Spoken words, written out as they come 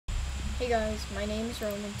Hey guys, my name is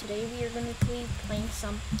Roman. Today we are going to be playing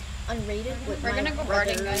some unrated with We're gonna go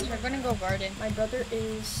brother. garden, guys. We're gonna go garden. My brother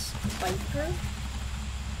is Viper.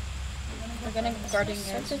 We're gonna go garden, guys.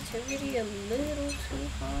 Sensitivity a little too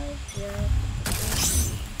high. Yeah.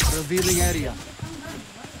 Revealing area.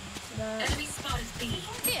 That. Enemy spotted B.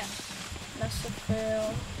 Here. That's a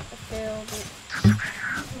fail. I failed it.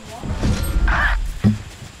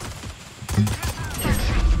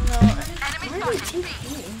 No, why are you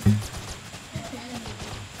TPing?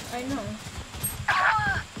 I know.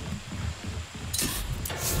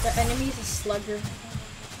 The enemy's a slugger.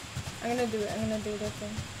 I'm gonna do it. I'm gonna do that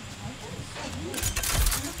thing.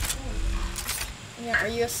 Yeah, are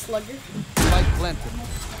you a slugger? Spike planted.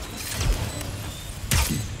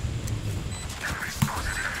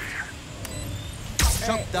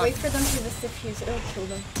 Alright, wait for them to defuse. It'll kill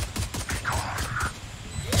them.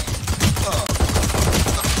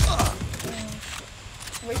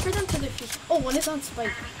 Wait for them to defuse. Oh, one is on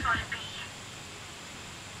spike.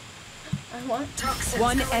 I want.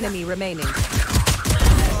 One enemy remaining.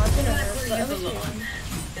 Oh, I'm gonna hurt, but at least we won.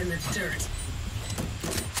 In the dirt.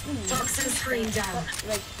 Toxin screen down.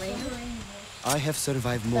 Like Reyna? I have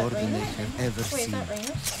survived more than I have ever Wait, is seen. that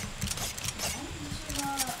Reyna?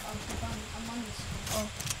 Oh.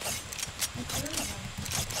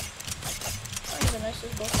 Oh, he's a nice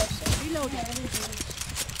little both. Reloading.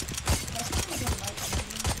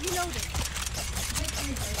 Reloading.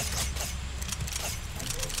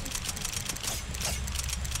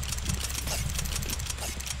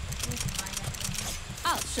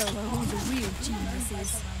 I'll show her who the real genius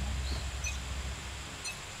is.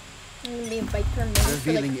 I'm gonna be a Viper main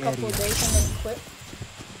for like a couple of days and then quit.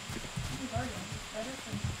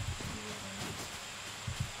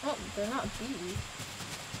 Oh, they're not B.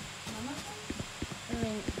 I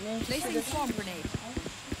mean, Placing swarm grenade.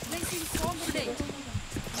 Placing swarm grenade.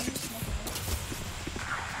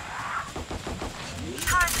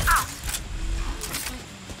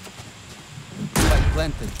 Spike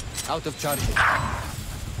planted. Out of charges. Why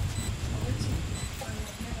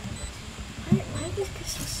are these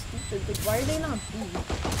guys so stupid? Like, why are they not B?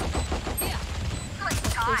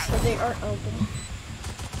 Okay, so they are open.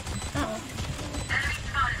 Oh.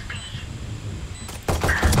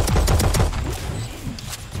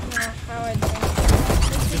 How I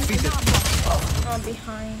Defeated. Oh, I'm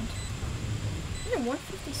behind. Yeah,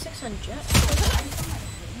 156 on Jet.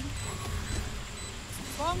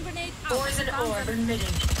 Swarm grenade out. Poison orb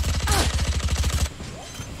emitting.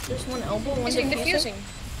 There's one elbow, one Defusing.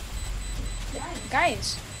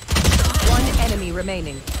 Guys. One enemy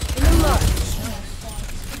remaining.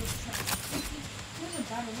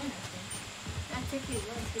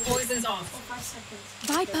 Poison's off.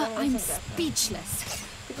 Viper, I'm speechless.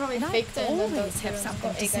 You probably And I faked it and then always have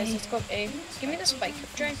something Hey to guys, say. let's go A. Give me the spike.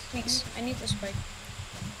 Drag, please. I need the spike.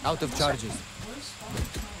 Out of charges.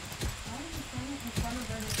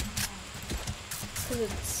 Because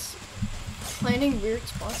it's planning weird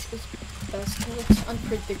spots is best because it's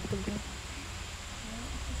unpredictable.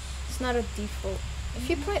 It's not a default. If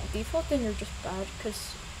you plant default, then you're just bad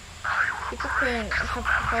because people can have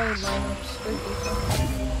high lineups for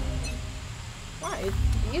default. Why?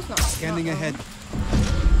 He's not. Scanning not ahead.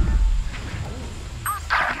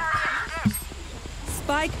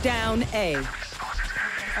 Spike down A.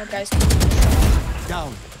 Alright, guys.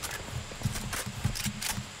 Down.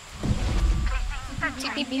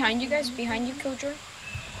 TP behind you guys. Behind you, Killjoy.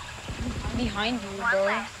 Behind you,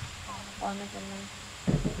 bro. Oh, never mind.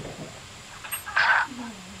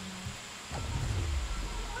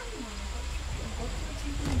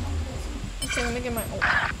 Okay, let me get my ult.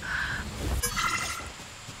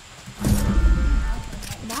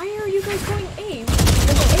 Why are you guys going A?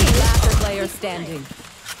 Last player standing.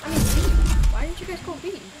 I mean B. Why didn't you guys go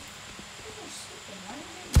B?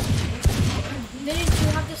 Didn't you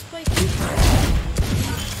have this play too?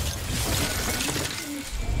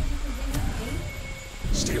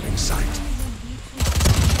 Stealing sight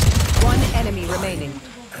One enemy remaining.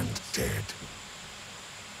 and dead.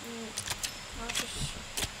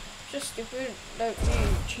 Just stupid that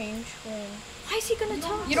you change when. Why is he gonna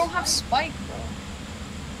tell? You don't have spike, bro.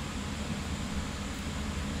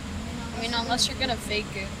 I mean, unless you're gonna fake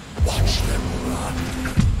it. Watch them run.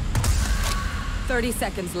 30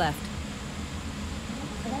 seconds left.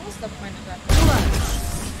 What was the point of that?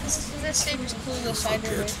 This stage is clueless either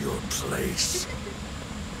way. Forget your place.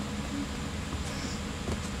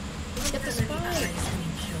 Get the spy.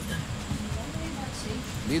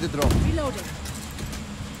 Need a drop. Reloading.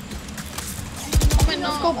 Omen, no,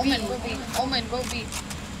 Let's go B. Omen, go B. Omen, go B.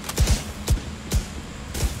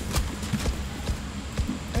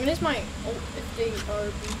 I mean, it's my ult if they are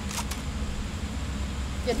B.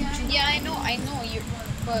 Yeah, Yeah, I know you,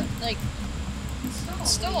 but like,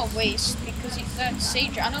 it's still a waste because that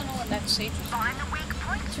Sage. I don't know what that Sage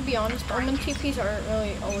is. to be honest, Omen TPs aren't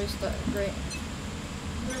really always that great.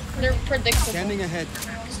 They're predictable Scanning ahead.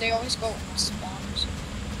 because they always go spawns.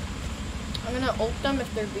 I'm gonna ult them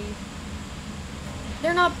if they're B.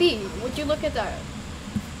 They're not B. Would you look at that?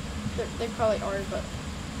 They probably are, but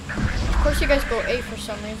of course you guys go A for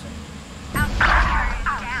some reason.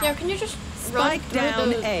 Yeah, can you just run Spike through down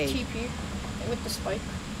the A. TP with the spike?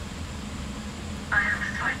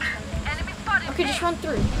 Okay, just run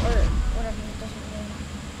through or whatever. It doesn't matter.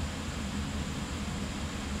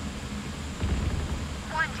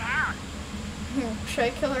 Should I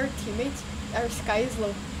kill our teammates? Our Sky is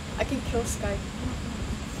low. I can kill Sky.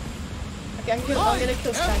 Okay, I'm gonna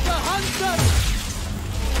kill Sky.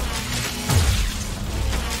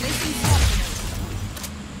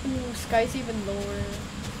 Ooh, Sky's even lower.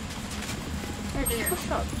 Alright, just push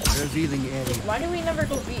up. Revealing area. Why do we never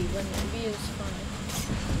go B when B is fine?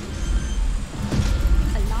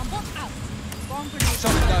 Alarm bot out. Bomb grenade.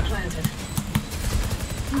 Shot down. Planted.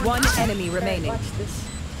 One enemy Alright, remaining. watch this.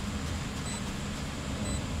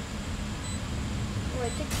 Oh, I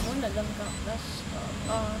think one of them got messed up.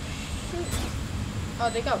 Oh, shoot. Oh,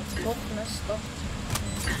 they got both messed up.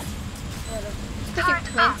 Whatever. It's because you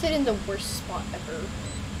planted in the worst spot ever.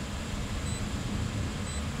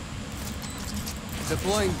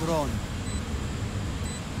 Deploying drone.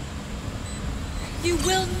 You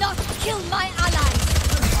will not kill my allies.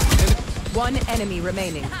 One enemy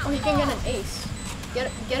remaining. Oh, you can get an ace. Get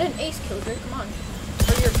an ace, Killjoy. Come on.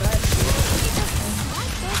 Or you're bad.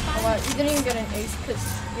 Oh wow, you didn't even get an ace because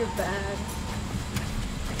you're bad.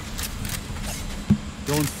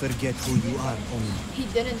 Don't forget who you are, Omen. He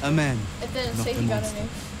didn't. A man. It didn't not say a he got an monster.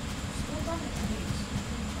 ace.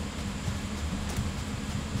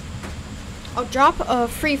 I'll drop a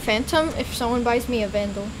free Phantom if someone buys me a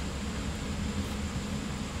Vandal.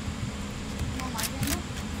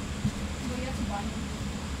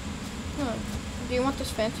 Huh. Do you want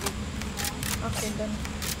this Phantom? Okay, then.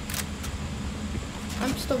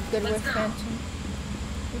 I'm still good with Phantom.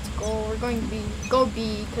 Let's go. We're going B. Go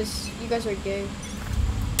B, because you guys are gay.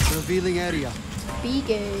 Revealing area. Be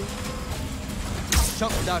gay.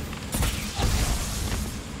 Shot down.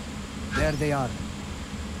 There they are.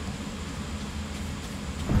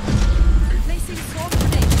 Placing swarm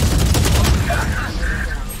grenade.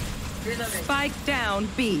 Spike down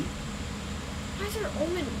B. Why is there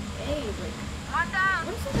Omen A? Like,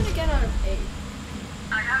 what is it gonna get out of A?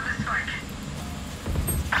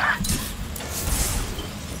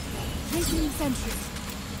 Placing sentry.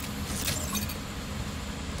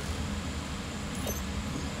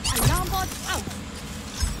 Alarm bot out.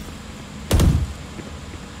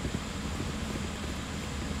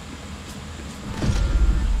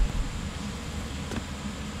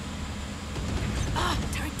 Ah,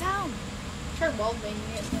 turret down. Try wall banging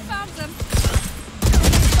it then. Found them.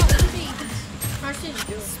 How should you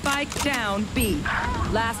do it? Spike down B.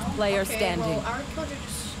 Last player Okay, standing. well, our Killjoy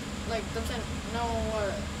just, like, doesn't know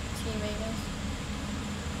what teammate is.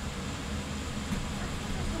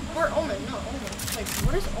 Or Omen, no, Omen. Like,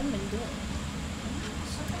 what is Omen doing?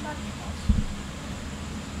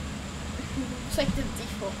 It's like the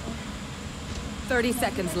default. 30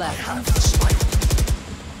 seconds left. Have the spike.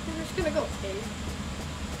 We're just gonna go A.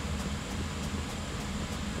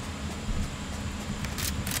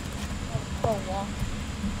 Oh, wow.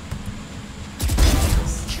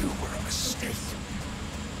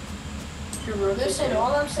 You were a mistake.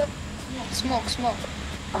 Smoke, smoke,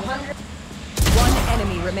 One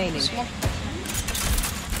enemy remaining. smoke.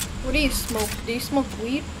 What do you smoke? Do you smoke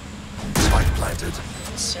weed? Spike planted.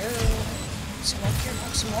 So,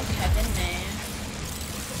 smoke heaven, man.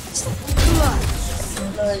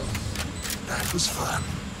 That was fun.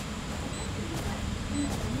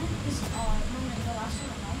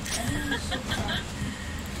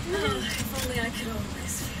 If only I could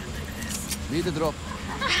always feel like this. Need a drop.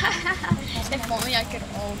 If only I could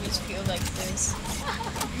always feel like this.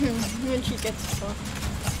 When she gets fucked.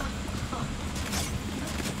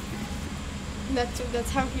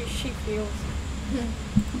 That's how she feels.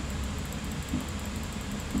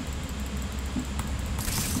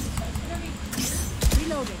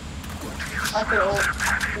 Reloading. I could all.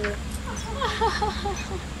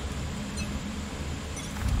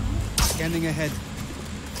 Scanning ahead.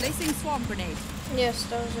 Placing swarm grenade. Yes,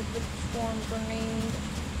 that was a good swarm grenade.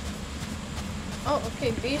 Oh,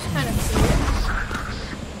 okay, B is kind of clear.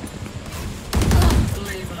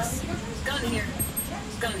 Blameless. Gun here.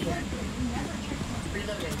 Gun here.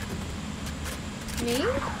 Reloading. Me?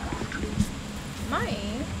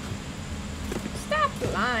 Mine? Stop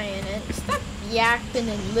trying it. Stop yapping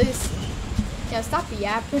and listen. Yeah, stop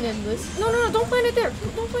yapping and listen. No, no, no, don't plant it there.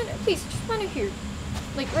 Don't plant it. Please, just plant it here.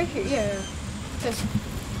 Like right here. Yeah, yeah. Because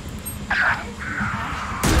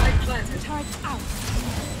Turret out.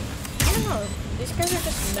 I don't know. These guys are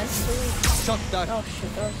just mentally. Shock dart. Oh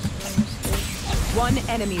shit, that was my mistake. One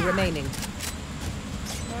enemy remaining.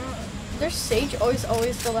 There's Sage always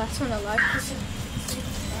the last one alive.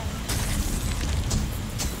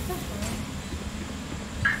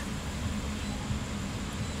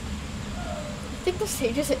 I think the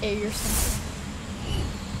Sage is an A or something.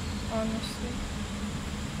 Honestly.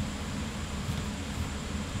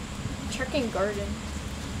 Checking garden.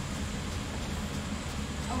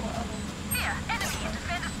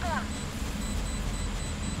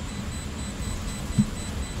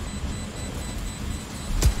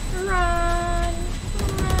 Run,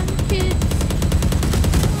 kids.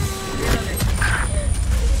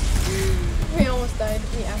 We almost died.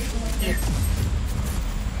 We actually.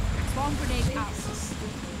 Bomb grenade out.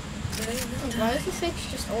 Why is the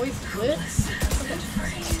Sage just always lit?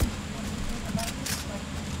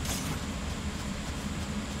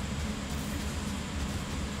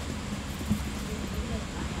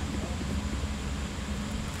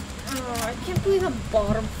 Oh, I can't believe I'm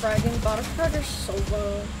bottom fragging. Bottom fragger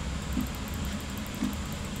Sova.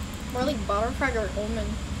 More like bottom fragger Omen.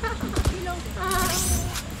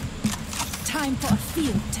 Time for a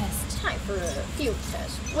field test. Time for a field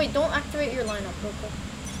test. Wait, don't activate your lineup real quick.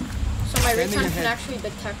 So my Standing return can ahead. actually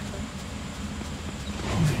detect them.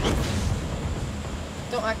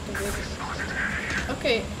 Don't activate it.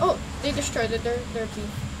 Okay. Oh, they destroyed it. They're B.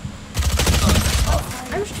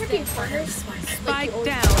 I was checking corners. Spike like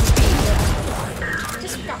down.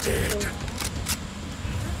 Just got killed.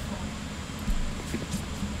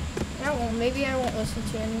 I won't. Maybe I won't listen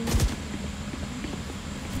to you anymore.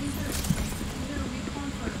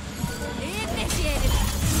 Initiated.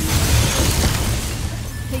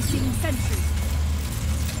 Placing sentry.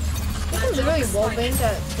 You can literally wallbang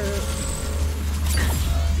that turret.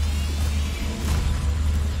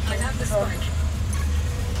 I have the spike.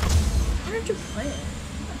 Why aren't you playing?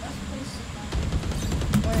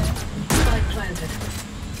 Spike planted.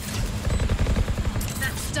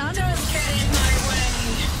 Stun. Don't get in my way.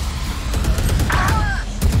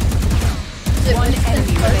 One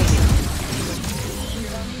enemy remaining.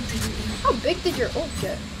 How big did your ult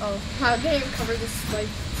get? Oh, how did it cover this spike?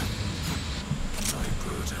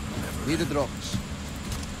 Need a drop.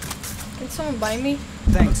 Can someone buy me?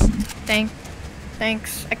 Thanks.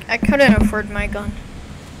 Thanks. I couldn't afford my gun.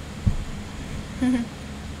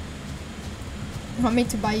 Want me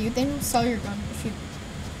to buy you? Then sell your gun if you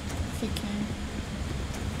can.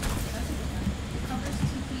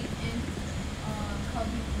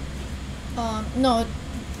 No,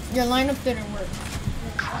 your lineup didn't work.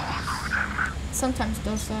 Sometimes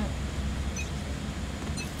does that.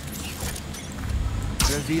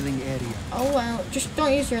 Revealing area. Oh well, just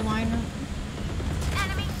don't use your lineup.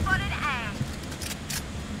 Enemy spotted A.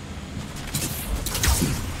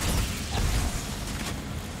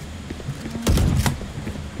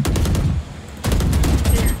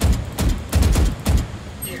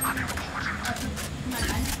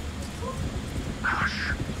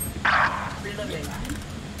 Reloading.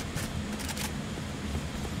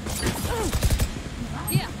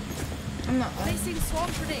 Yeah. I'm not. Placing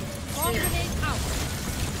swarm grenade. Swarm grenade out.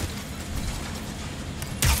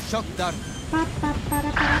 Shock dart.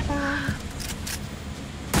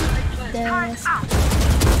 Desk.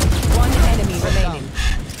 One enemy remaining.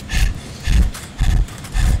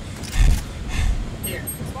 Here.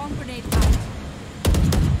 Swarm grenade out.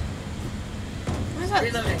 Why is that?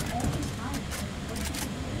 Reloading.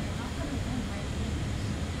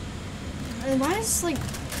 And why is like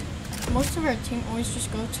most of our team always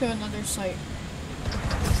just go to another site?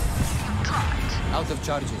 Out of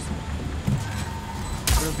charges.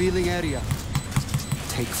 Revealing area.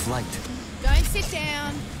 Take flight. Don't sit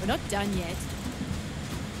down. We're not done yet.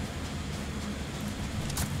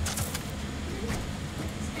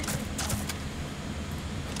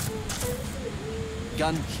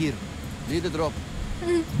 Gun here. Need a drop.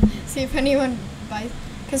 See if anyone buys.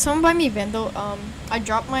 Can someone buy me Vandal? I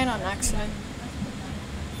dropped mine on accident.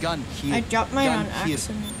 Gun here. I dropped mine Gun on here.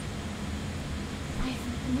 accident.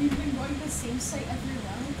 We've been going to the same site every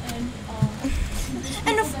round,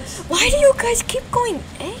 and And why do you guys keep going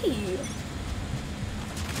A?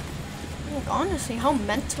 Like, honestly, how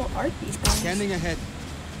mental are these guys? Scanning ahead.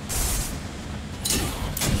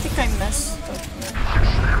 I think I messed up here.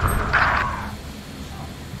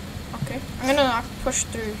 Okay, I'm gonna push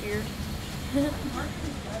through here.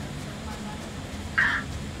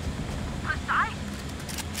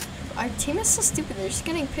 our team is so stupid. They're just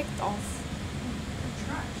getting picked off.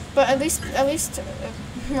 But at least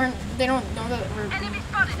they don't know that we're. Enemy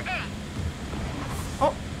spotted A.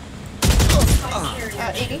 Oh.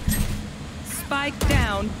 80. Spike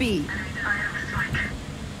down B.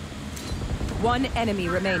 One enemy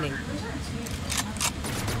remaining.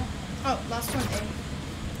 Oh, last one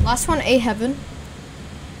A. Last one A heaven.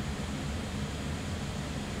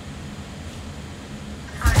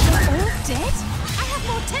 All dead? I have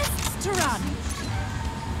more tests to run.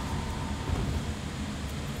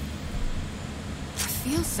 I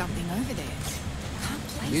feel something over there. Can't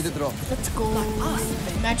place Need a it. drop. Let's go.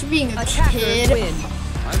 us. Imagine being a Attackers kid. win.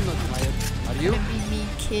 I'm not tired. Are you? Gonna be me,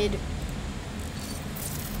 kid.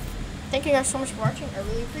 Thank you guys so much for watching. I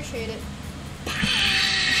really appreciate it.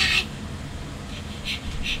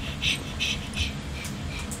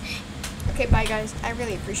 Okay, bye guys. I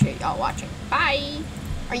really appreciate y'all watching. Bye.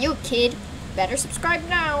 Are you a kid? Better subscribe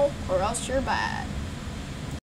now, or else you're bad.